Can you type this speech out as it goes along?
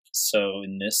So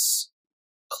in this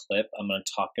clip, I'm going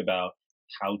to talk about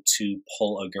how to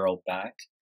pull a girl back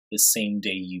the same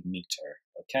day you meet her.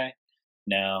 Okay?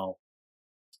 Now,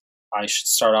 I should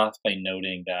start off by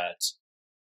noting that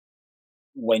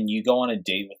when you go on a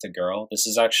date with a girl, this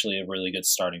is actually a really good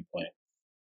starting point.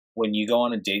 When you go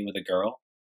on a date with a girl,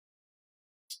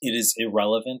 it is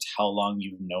irrelevant how long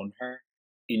you've known her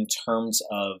in terms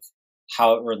of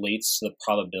how it relates to the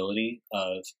probability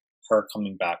of her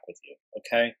coming back with you.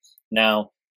 Okay?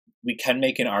 Now, we can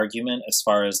make an argument as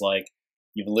far as like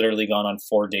you've literally gone on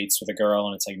 4 dates with a girl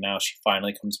and it's like now she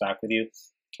finally comes back with you.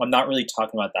 I'm not really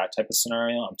talking about that type of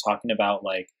scenario. I'm talking about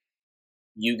like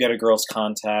you get a girl's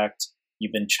contact,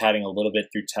 you've been chatting a little bit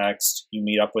through text, you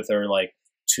meet up with her like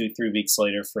 2-3 weeks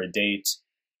later for a date,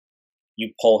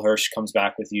 you pull her, she comes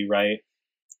back with you, right?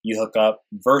 You hook up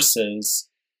versus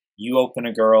you open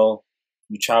a girl,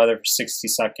 you chat with her for 60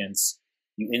 seconds,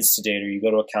 you insta-date her, you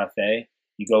go to a cafe,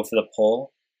 you go for the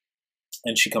pull,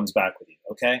 and she comes back with you,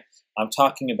 okay? I'm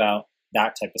talking about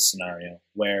that type of scenario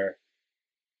where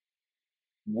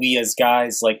we as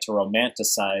guys like to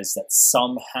romanticize that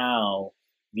somehow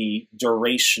the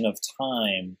duration of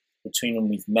time between when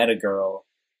we've met a girl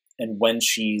and when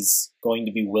she's going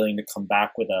to be willing to come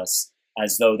back with us,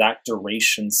 as though that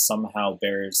duration somehow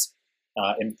bears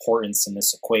importance in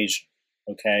this equation,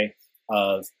 okay,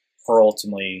 of her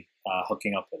ultimately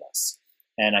hooking up with us.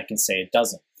 And I can say it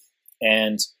doesn't.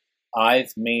 And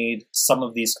I've made some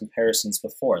of these comparisons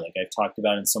before, like I've talked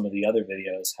about in some of the other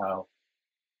videos, how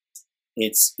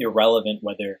it's irrelevant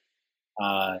whether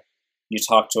you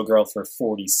talk to a girl for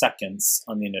 40 seconds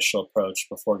on the initial approach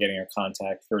before getting her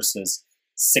contact versus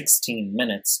 16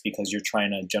 minutes because you're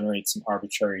trying to generate some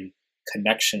arbitrary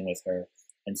connection with her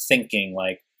and thinking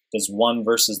like, does one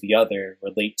versus the other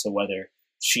relate to whether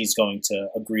she's going to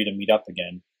agree to meet up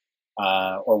again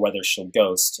or whether she'll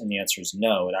ghost? And the answer is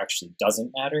no, it actually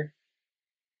doesn't matter.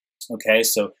 Okay,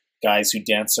 so guys who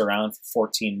dance around for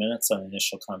 14 minutes on an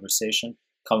initial conversation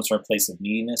comes from a place of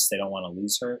neediness. They don't want to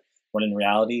lose her, when in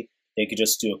reality, they could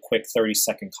just do a quick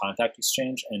 30-second contact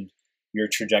exchange and your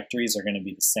trajectories are going to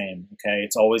be the same, okay?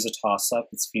 It's always a toss-up.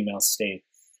 It's female state.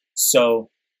 So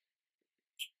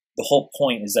the whole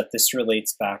point is that this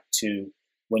relates back to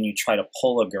when you try to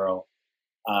pull a girl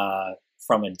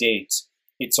from a date,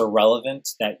 it's irrelevant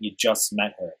that you just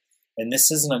met her. And this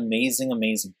is an amazing,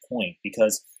 amazing point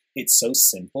because it's so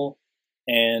simple.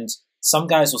 And some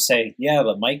guys will say, yeah,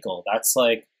 but Michael, that's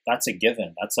a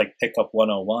given. That's like pickup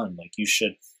 101. Like you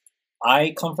should.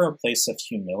 I come from a place of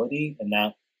humility in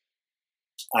that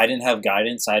I didn't have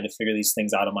guidance. I had to figure these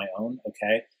things out on my own.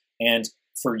 Okay. And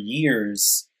for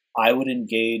years, I would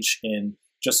engage in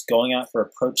just going out for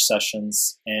approach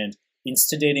sessions, and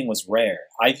insta-dating was rare.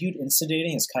 I viewed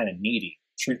insta-dating as kind of needy,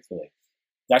 truthfully.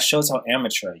 That shows how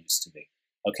amateur I used to be.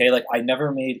 Okay. Like I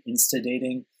never made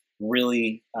insta-dating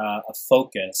really a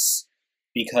focus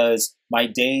because my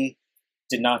day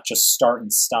did not just start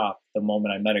and stop the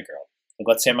moment I met a girl. Like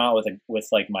let's say I'm out with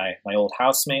like my old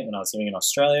housemate when I was living in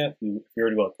Australia. If we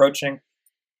were to go approaching,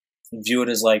 view it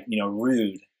as like,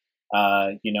 rude,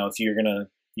 if you're gonna,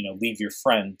 leave your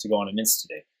friend to go on an insta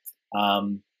date.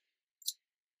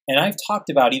 And I've talked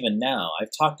about even now,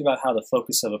 I've talked about how the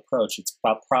focus of approach, it's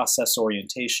about process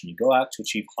orientation. You go out to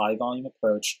achieve high volume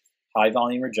approach, high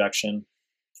volume rejection,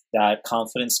 that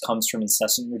confidence comes from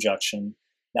incessant rejection,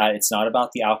 that it's not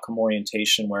about the outcome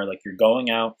orientation where like you're going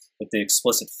out with the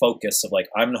explicit focus of like,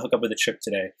 I'm going to hook up with a chick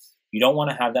today. You don't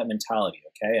want to have that mentality,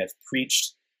 okay? I've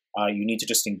preached, you need to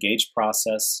just engage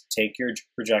process, take your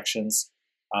rejections,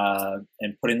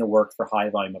 and put in the work for high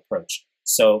volume approach.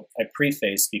 So I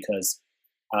preface because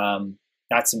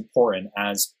that's important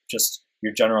as just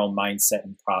your general mindset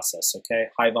and process, okay?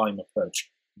 High volume approach.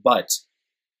 But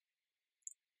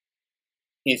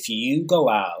if you go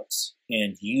out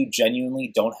and you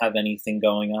genuinely don't have anything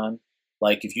going on,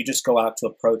 like if you just go out to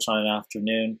approach on an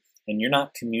afternoon and you're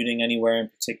not commuting anywhere in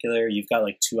particular, you've got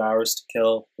like 2 hours to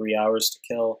kill, 3 hours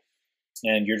to kill,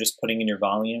 and you're just putting in your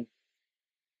volume,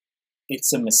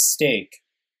 it's a mistake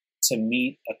to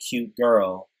meet a cute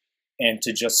girl and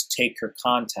to just take her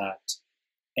contact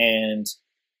and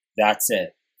that's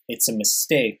it. It's a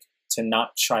mistake to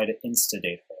not try to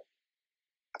insta-date her.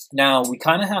 Now, we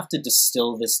kind of have to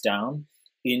distill this down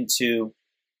into,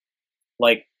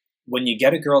 like, when you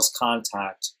get a girl's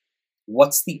contact,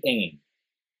 what's the aim?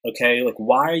 Okay, like,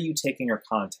 why are you taking her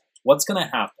contact? What's going to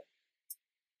happen?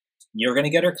 You're going to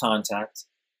get her contact,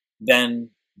 then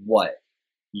what?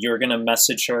 You're going to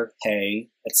message her, hey,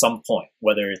 at some point,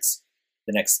 whether it's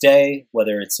the next day,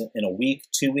 whether it's in a week,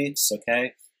 2 weeks,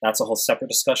 okay? That's a whole separate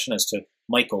discussion as to,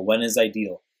 Michael, when is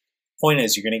ideal? Point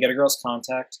is, you're going to get a girl's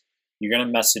contact, You're going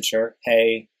to message her,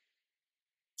 hey.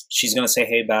 She's going to say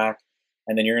hey back.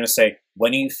 And then you're going to say,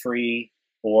 when are you free?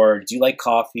 Or do you like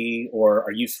coffee? Or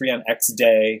are you free on X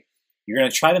day? You're going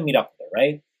to try to meet up with her,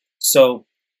 right? So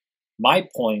my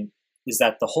point is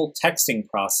that the whole texting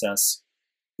process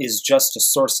is just a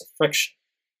source of friction,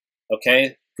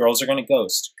 okay? Girls are going to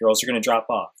ghost. Girls are going to drop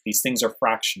off. These things are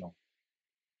fractional.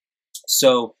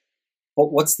 So,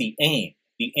 but what's the aim?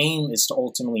 The aim is to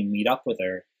ultimately meet up with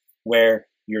her where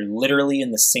you're literally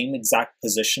in the same exact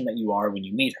position that you are when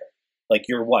you meet her. Like,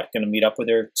 you're what, going to meet up with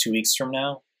her 2 weeks from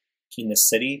now in the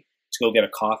city to go get a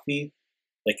coffee?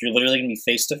 Like, you're literally going to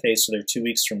be face to face with her 2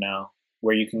 weeks from now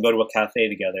where you can go to a cafe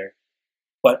together.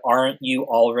 But aren't you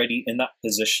already in that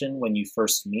position when you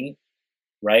first meet,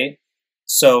 right?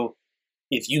 So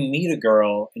if you meet a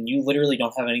girl and you literally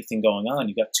don't have anything going on,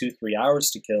 you got 2-3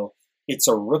 hours to kill, it's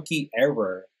a rookie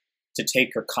error to take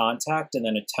her contact and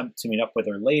then attempt to meet up with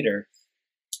her later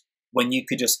when you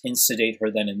could just insta-date her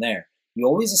then and there. You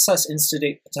always assess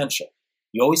insta-date potential.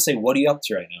 You always say, what are you up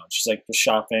to right now? And she's like, just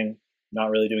shopping, not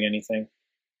really doing anything.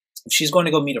 If she's going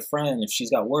to go meet a friend, if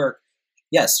she's got work,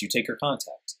 yes, you take her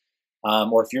contact.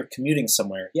 Or if you're commuting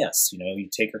somewhere, yes, you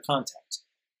take her contact.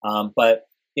 But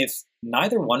if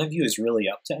neither one of you is really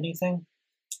up to anything,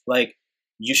 like,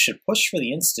 you should push for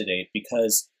the insta-date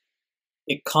because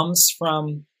it comes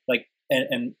from, like,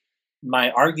 and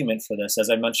my argument for this, as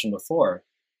I mentioned before,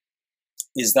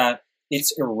 is that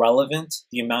it's irrelevant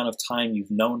the amount of time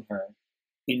you've known her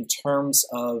in terms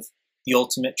of the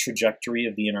ultimate trajectory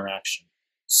of the interaction.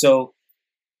 So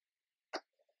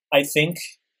I think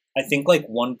like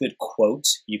one good quote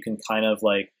you can kind of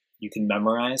like, you can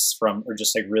memorize from, or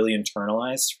just like really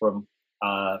internalize from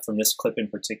this clip in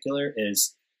particular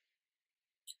is,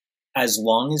 as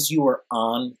long as you are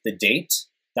on the date,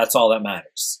 that's all that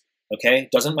matters. Okay?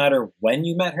 It doesn't matter when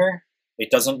you met her. It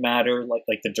doesn't matter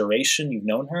like the duration you've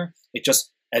known her. It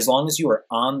just, as long as you are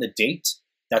on the date,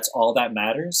 that's all that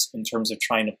matters in terms of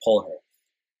trying to pull her.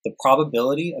 The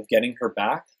probability of getting her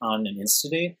back on an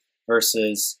insta-date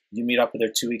versus you meet up with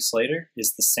her 2 weeks later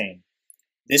is the same.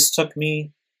 This took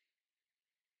me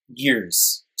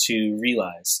years to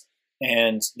realize,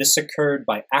 and this occurred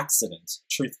by accident,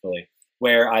 truthfully,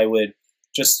 where I would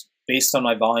just, based on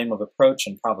my volume of approach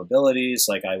and probabilities,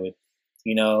 like I would,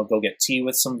 go get tea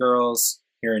with some girls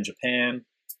here in Japan,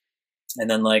 and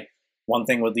then like one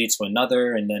thing would lead to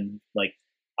another, and then like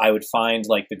I would find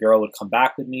like the girl would come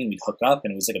back with me and we'd hook up,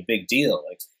 and it was like a big deal.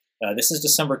 Like this is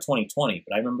December 2020,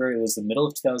 but I remember it was the middle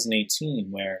of 2018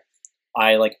 where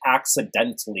I like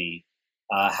accidentally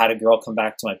had a girl come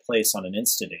back to my place on an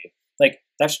insta-date. Like,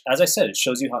 that's, as I said, it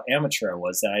shows you how amateur I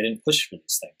was, that I didn't push for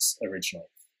these things originally.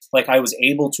 Like, I was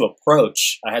able to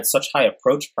approach, I had such high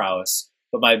approach prowess,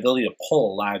 but my ability to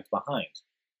pull lagged behind.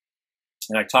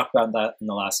 And I talked about that in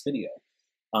the last video.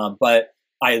 But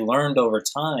I learned over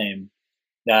time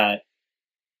that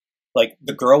like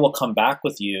the girl will come back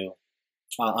with you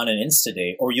on an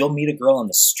insta-date, or you'll meet a girl on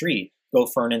the street, go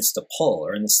for an insta-pull,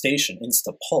 or in the station,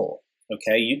 insta-pull.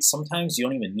 Okay, sometimes you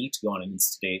don't even need to go on an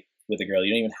insta-date with a girl.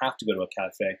 You don't even have to go to a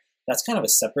cafe. That's kind of a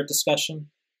separate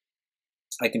discussion.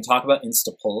 I can talk about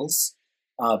insta-pulls,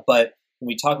 but when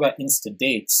we talk about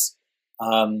insta-dates,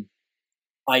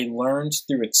 I learned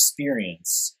through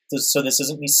experience. So this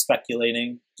isn't me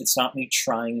speculating. It's not me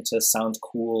trying to sound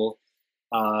cool.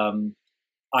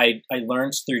 I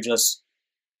learned through just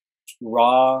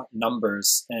raw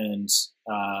numbers and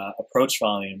approach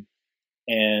volume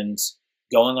and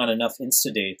going on enough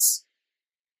insta-dates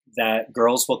that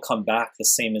girls will come back the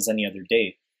same as any other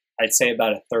date. I'd say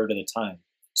about a third of the time.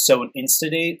 So an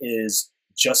insta-date is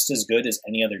just as good as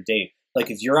any other date. Like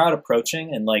if you're out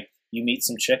approaching and like you meet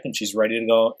some chick and she's ready to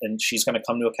go and she's going to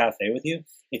come to a cafe with you,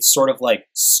 it's sort of like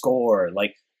score.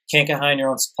 Like, can't get high on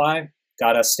your own supply,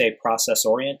 gotta stay process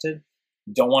oriented,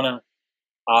 don't want to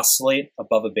oscillate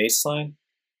above a baseline,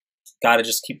 gotta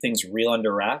just keep things real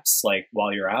under wraps like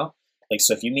while you're out. Like,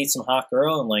 so if you meet some hot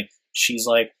girl and like she's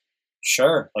like,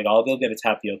 sure, like I'll go get a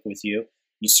tapioca with you,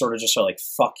 you sort of just are like,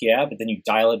 fuck yeah, but then you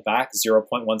dial it back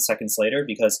 0.1 seconds later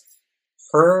because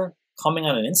her coming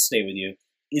on an insta-date with you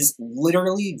is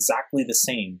literally exactly the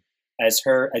same as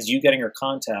you getting her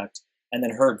contact and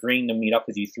then her agreeing to meet up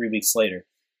with you 3 weeks later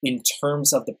in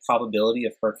terms of the probability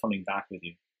of her coming back with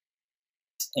you.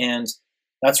 And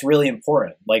that's really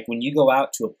important. Like when you go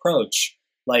out to approach,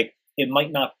 like it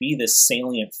might not be this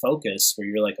salient focus where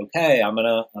you're like, okay, I'm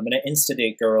gonna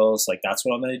insta-date girls, like that's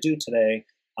what I'm gonna do today.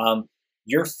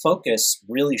 Your focus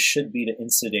really should be to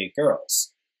insta-date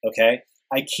girls. Okay,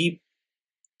 I keep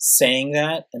saying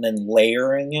that and then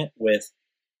layering it with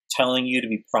telling you to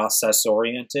be process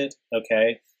oriented.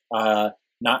 Okay,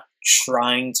 not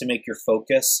trying to make your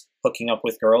focus hooking up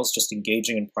with girls, just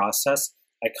engaging in process.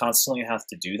 I constantly have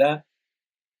to do that.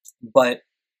 But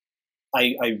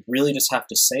I really just have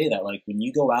to say that, like, when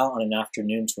you go out on an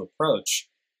afternoon to approach,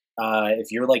 if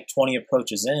you're like 20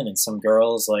 approaches in and some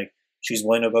girl's like, she's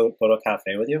willing to go to a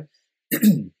cafe with you,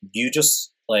 you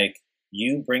just like,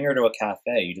 you bring her to a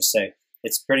cafe. You just say,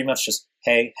 it's pretty much just,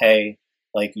 hey,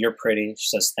 like, you're pretty. She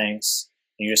says, thanks.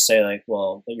 And you just say, like,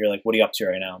 well, you're like, what are you up to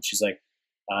right now? And she's like,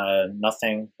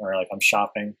 nothing. Or like, I'm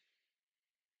shopping.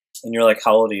 And you're like,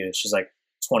 how old are you? She's like,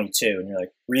 22. And you're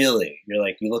like, really? You're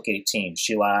like, you look 18.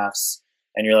 She laughs.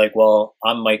 And you're like, well,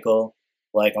 I'm Michael.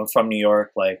 Like, I'm from New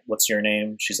York. Like, what's your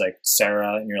name? She's like,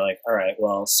 Sarah. And you're like, all right,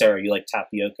 well, Sarah, you like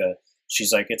tapioca.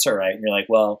 She's like, it's all right. And you're like,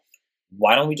 well,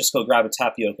 why don't we just go grab a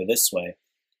tapioca this way?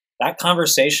 That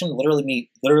conversation, literally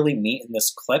meet in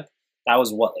this clip, that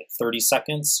was what, like 30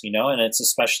 seconds, you know? And it's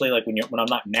especially like when I'm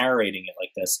not narrating it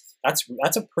like this,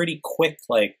 that's a pretty quick,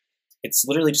 like, it's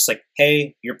literally just like,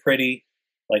 hey, you're pretty.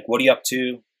 Like, what are you up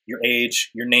to? Your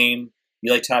age, your name,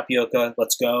 you like tapioca,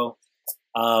 let's go.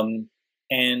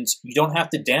 And you don't have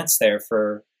to dance there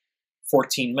for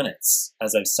 14 minutes,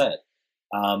 as I've said.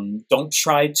 Don't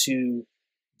try to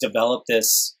develop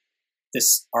this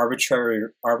arbitrary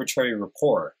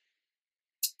rapport.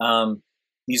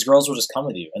 These girls will just come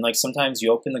with you. And like, sometimes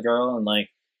you open the girl and like,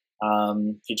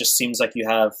 it just seems like you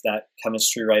have that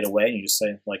chemistry right away. And you just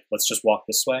say, like, let's just walk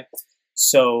this way.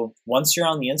 So once you're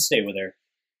on the Insta with her,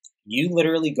 you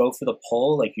literally go for the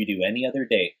pull like you do any other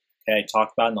date. Okay, I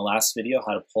talked about in the last video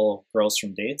how to pull girls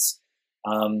from dates.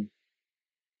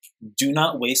 Do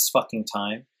not waste fucking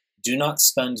time. Do not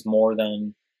spend more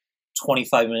than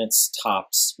 25 minutes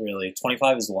tops, really.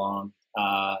 25 is long.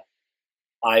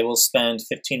 I will spend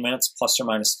 15 minutes plus or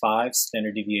minus 5,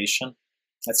 standard deviation.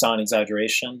 That's not an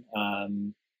exaggeration.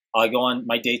 I go on,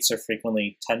 my dates are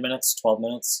frequently 10 minutes, 12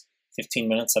 minutes, 15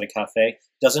 minutes at a cafe.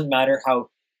 Doesn't matter how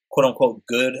quote unquote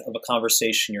good of a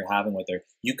conversation you're having with her.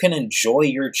 You can enjoy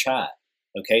your chat,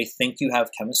 okay? Think you have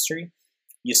chemistry.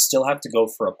 You still have to go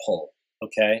for a pull,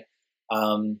 okay?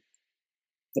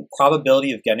 The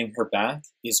probability of getting her back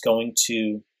is going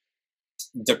to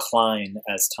decline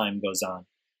as time goes on.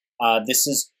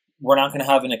 We're not going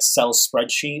to have an Excel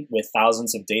spreadsheet with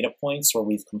thousands of data points where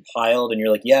we've compiled and you're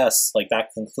like, yes, like that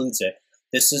concludes it.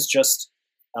 This is just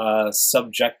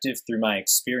subjective through my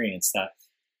experience that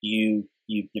you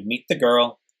meet the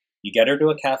girl, you get her to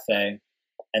a cafe,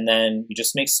 and then you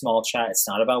just make small chat. It's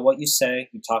not about what you say.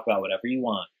 You talk about whatever you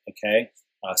want, okay?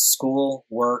 School,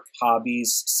 work,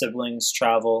 hobbies, siblings,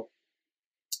 travel.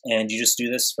 And you just do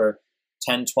this for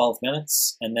 10, 12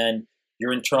 minutes, and then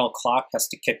your internal clock has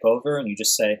to kick over, and you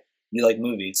just say, you like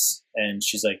movies? And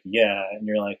she's like, yeah. And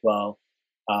you're like, well,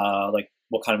 like,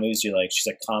 what kind of movies do you like?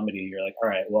 She's like, comedy. You're like, all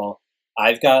right, well,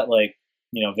 I've got like,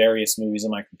 you know, various movies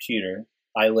on my computer.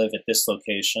 I live at this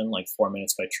location, like 4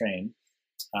 minutes by train.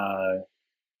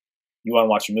 You want to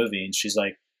watch a movie? And she's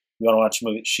like, you want to watch a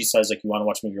movie? She says, like, you want to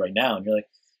watch a movie right now? And you're like,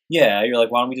 yeah. You're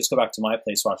like, why don't we just go back to my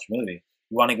place, watch a movie?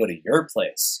 You want to go to your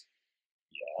place?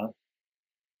 Yeah.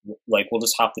 Like, we'll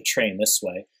just hop the train this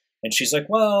way. And she's like,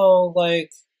 well,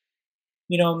 like,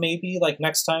 you know, maybe like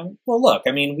next time. Well, look,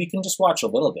 I mean, we can just watch a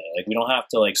little bit. Like, we don't have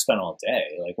to like spend all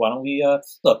day. Like, why don't we,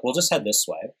 look, we'll just head this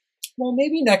way. Well,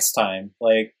 maybe next time,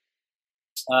 like,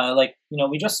 you know,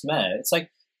 we just met. It's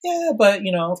like, yeah, but,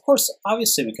 you know, of course,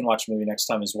 obviously we can watch a movie next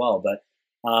time as well. But,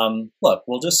 look,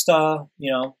 we'll just,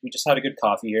 you know, we just had a good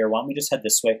coffee here. Why don't we just head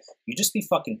this way? You just be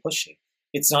fucking pushy.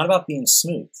 It's not about being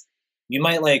smooth. You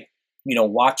might like, you know,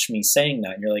 watch me saying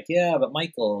that and you're like, yeah, but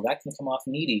Michael, that can come off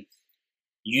needy.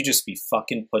 You just be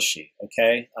fucking pushy,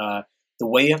 okay? The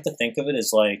way you have to think of it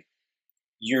is like,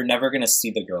 you're never going to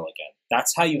see the girl again.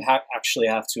 That's how you actually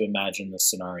have to imagine the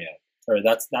scenario. Or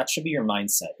that should be your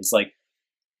mindset. Is like,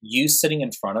 you sitting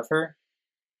in front of her,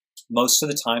 most of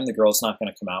the time the girl's not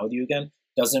going to come out with you again.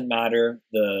 Doesn't matter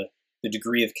the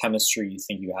degree of chemistry you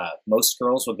think you have. Most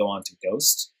girls will go on to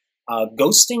ghost.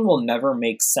 Ghosting will never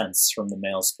make sense from the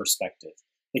male's perspective.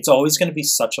 It's always going to be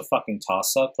such a fucking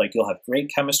toss-up. Like, you'll have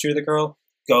great chemistry with a girl,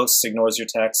 ghosts, ignores your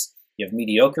text. You have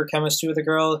mediocre chemistry with a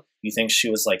girl, you think she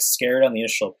was like scared on the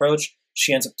initial approach,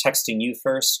 she ends up texting you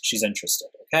first, she's interested,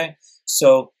 okay?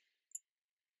 So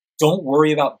don't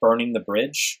worry about burning the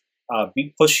bridge.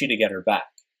 Be pushy to get her back.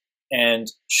 And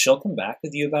she'll come back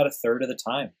with you about a third of the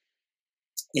time.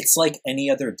 It's like any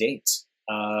other date.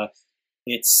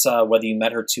 It's whether you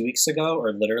met her 2 weeks ago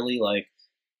or literally like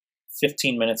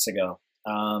 15 minutes ago.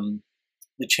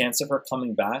 The chance of her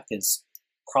coming back is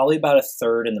probably about a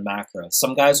third in the macro.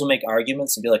 Some guys will make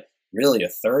arguments and be like, really, a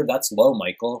third? That's low,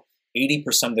 Michael. 80%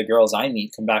 of the girls I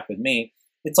meet come back with me.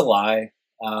 It's a lie.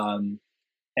 And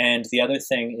And the other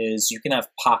thing is you can have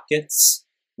pockets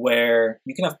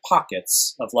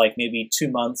of like maybe 2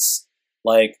 months,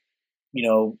 like,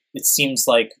 it seems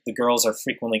like the girls are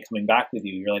frequently coming back with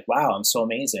you. You're like, wow, I'm so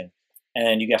amazing.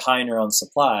 And you get high in your own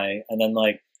supply. And then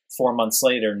like 4 months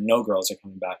later, no girls are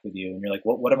coming back with you. And you're like,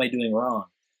 what am I doing wrong?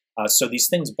 So these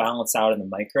things balance out in the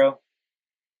micro.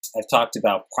 I've talked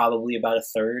about probably about a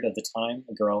third of the time,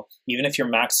 a girl, even if you're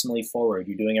maximally forward,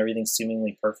 you're doing everything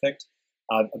seemingly perfect.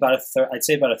 I'd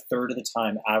say about a third of the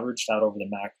time, averaged out over the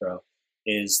macro,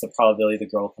 is the probability the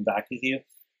girl will come back with you,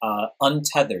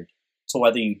 untethered to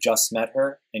whether you just met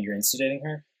her and you're instigating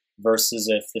her, versus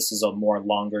if this is a more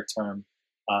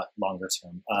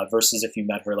versus if you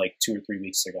met her like 2 or 3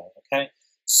 weeks ago. Okay,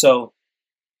 so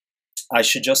I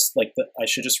should just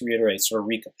reiterate, sort of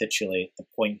recapitulate the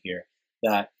point here,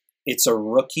 that it's a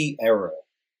rookie error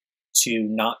to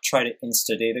not try to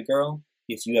instigate a girl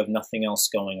if you have nothing else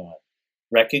going on.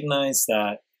 Recognize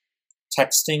that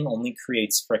texting only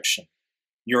creates friction.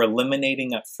 You're eliminating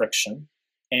that friction,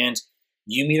 and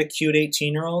you meet a cute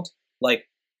 18-year-old, like,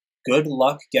 good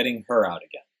luck getting her out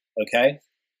again, okay?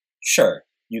 Sure,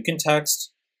 you can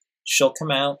text, she'll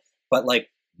come out, but like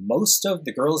most of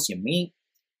the girls you meet,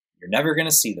 you're never going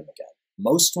to see them again.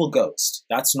 Most will ghost.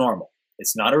 That's normal.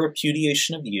 It's not a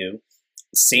repudiation of you.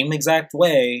 The same exact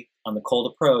way on the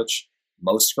cold approach,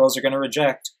 most girls are going to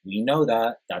reject. We know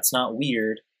that. That's not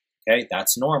weird. Okay,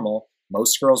 that's normal.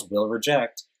 Most girls will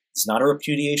reject. It's not a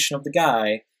repudiation of the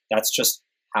guy. That's just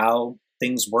how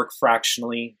things work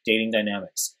fractionally, dating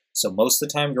dynamics. So most of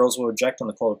the time, girls will reject on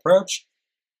the cold approach.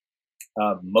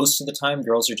 Most of the time,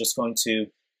 girls are just going to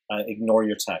ignore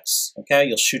your texts. Okay,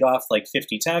 you'll shoot off like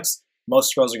 50 texts.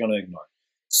 Most girls are going to ignore.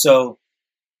 So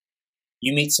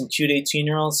you meet some cute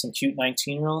 18-year-old, some cute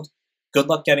 19-year-old, good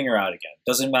luck getting her out again.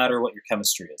 Doesn't matter what your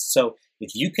chemistry is. So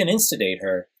if you can instigate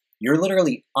her, you're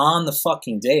literally on the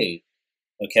fucking date,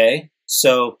 okay?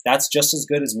 So that's just as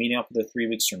good as meeting up with her 3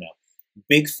 weeks from now.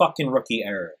 Big fucking rookie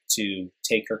error to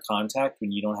take her contact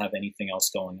when you don't have anything else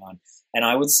going on. And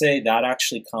I would say that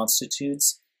actually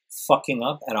constitutes fucking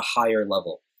up at a higher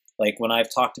level. Like when I've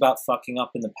talked about fucking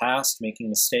up in the past, making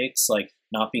mistakes, like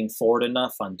not being forward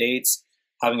enough on dates,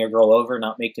 having a girl over,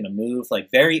 not making a move, like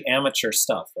very amateur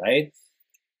stuff, right?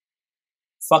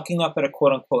 Fucking up at a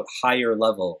quote-unquote higher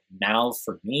level now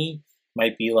for me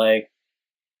might be like,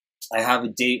 I have a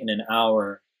date in an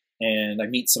hour and I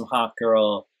meet some hot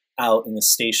girl out in the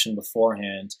station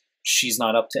beforehand. She's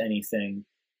not up to anything.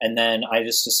 And then I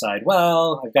just decide,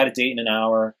 well, I've got a date in an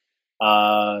hour.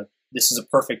 This is a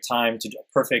perfect time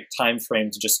frame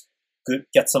to just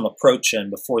get some approach in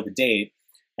before the date.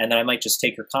 And then I might just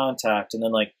take her contact and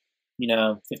then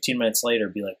 15 minutes later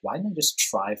be like, why didn't I just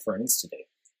try for an Insta date?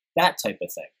 That type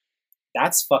of thing.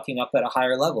 That's fucking up at a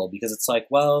higher level because it's like,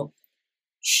 well,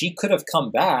 she could have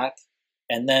come back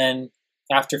and then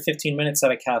after 15 minutes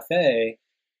at a cafe,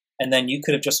 and then you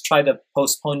could have just tried to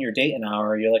postpone your date an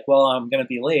hour. You're like, well, I'm going to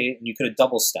be late, and you could have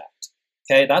double stacked.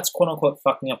 Okay, that's quote unquote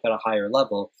fucking up at a higher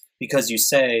level because you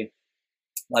say,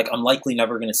 like, I'm likely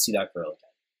never going to see that girl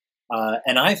again.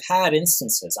 And I've had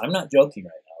instances, I'm not joking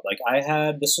right now.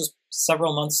 Like this was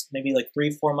several months, maybe like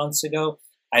 3-4 months ago.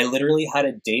 I literally had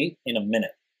a date in a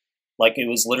minute. Like it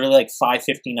was literally like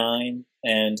 5:59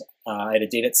 and I had a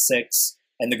date at 6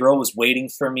 and the girl was waiting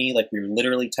for me. Like we were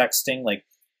literally texting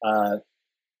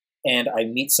and I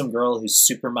meet some girl who's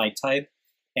super my type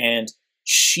and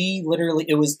she literally,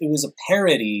 it was a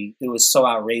parody. It was so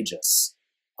outrageous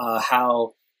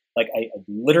how like I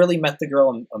literally met the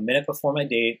girl a minute before my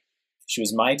date. She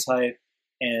was my type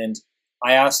and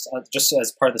I asked just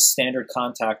as part of the standard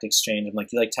contact exchange, I'm like,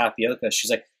 you like tapioca? She's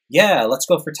like, yeah, let's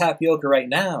go for tapioca right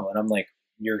now. And I'm like,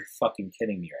 you're fucking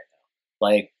kidding me right now.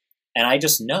 Like, and I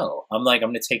just know. I'm like, I'm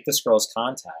going to take this girl's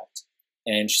contact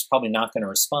and she's probably not going to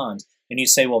respond. And you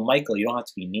say, well, Michael, you don't have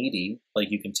to be needy.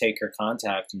 Like you can take her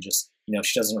contact and just, if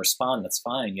she doesn't respond, that's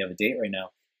fine. You have a date right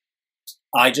now.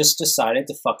 I just decided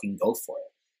to fucking go for it.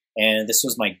 And this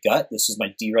was my gut. This was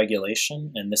my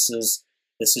deregulation. And this is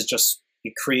just,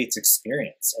 it creates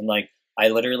experience. And like, I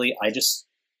just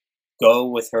go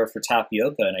with her for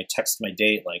tapioca and I text my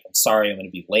date, like, I'm sorry, I'm going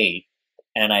to be late.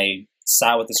 And I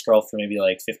sat with this girl for maybe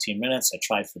like 15 minutes. I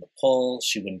tried for the pull.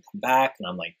 She wouldn't come back. And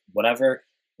I'm like, whatever,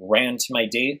 ran to my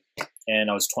date and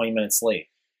I was 20 minutes late.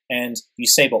 And you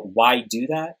say, but why do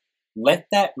that? Let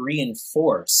that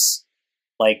reinforce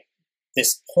like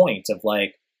this point of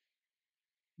like,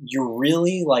 you're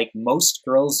really like most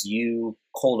girls you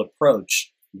cold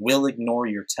approach will ignore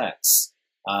your texts.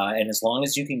 And as long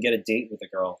as you can get a date with a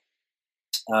girl,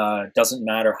 doesn't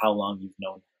matter how long you've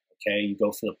known her, okay? You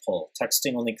go for the pull.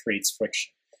 Texting only creates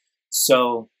friction.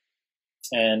 So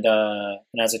And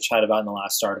as I chatted about in the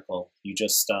last article, you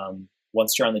just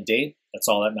once you're on the date, that's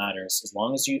all that matters. As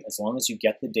long as you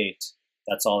get the date,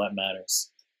 that's all that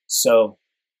matters. So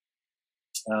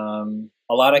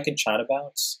a lot I could chat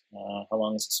about. How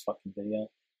long is this fucking video?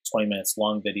 20 minutes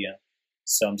long video.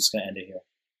 So I'm just gonna end it here.